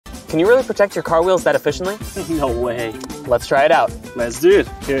Can you really protect your car wheels that efficiently? No way. Let's try it out. Let's do it.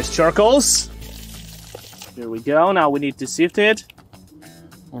 Here's charcoals. Here we go. Now we need to sift it.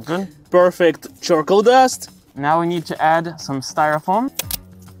 Okay. Perfect charcoal dust. Now we need to add some styrofoam.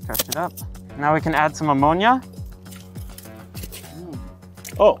 Crush it up. Now we can add some ammonia.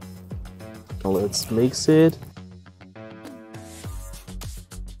 Oh. Let's mix it.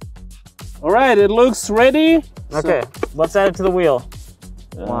 All right, it looks ready. Okay, let's add it to the wheel.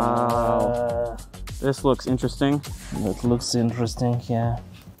 Wow. Wow. This looks interesting. That looks interesting, yeah.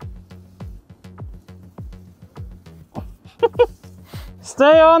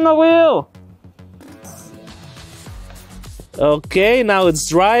 Stay on the wheel! Okay, now it's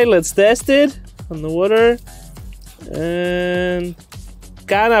dry. Let's test it on the water. And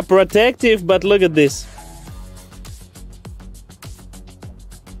kind of protective, but look at this.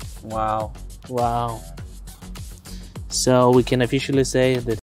 Wow. Wow. So we can officially say that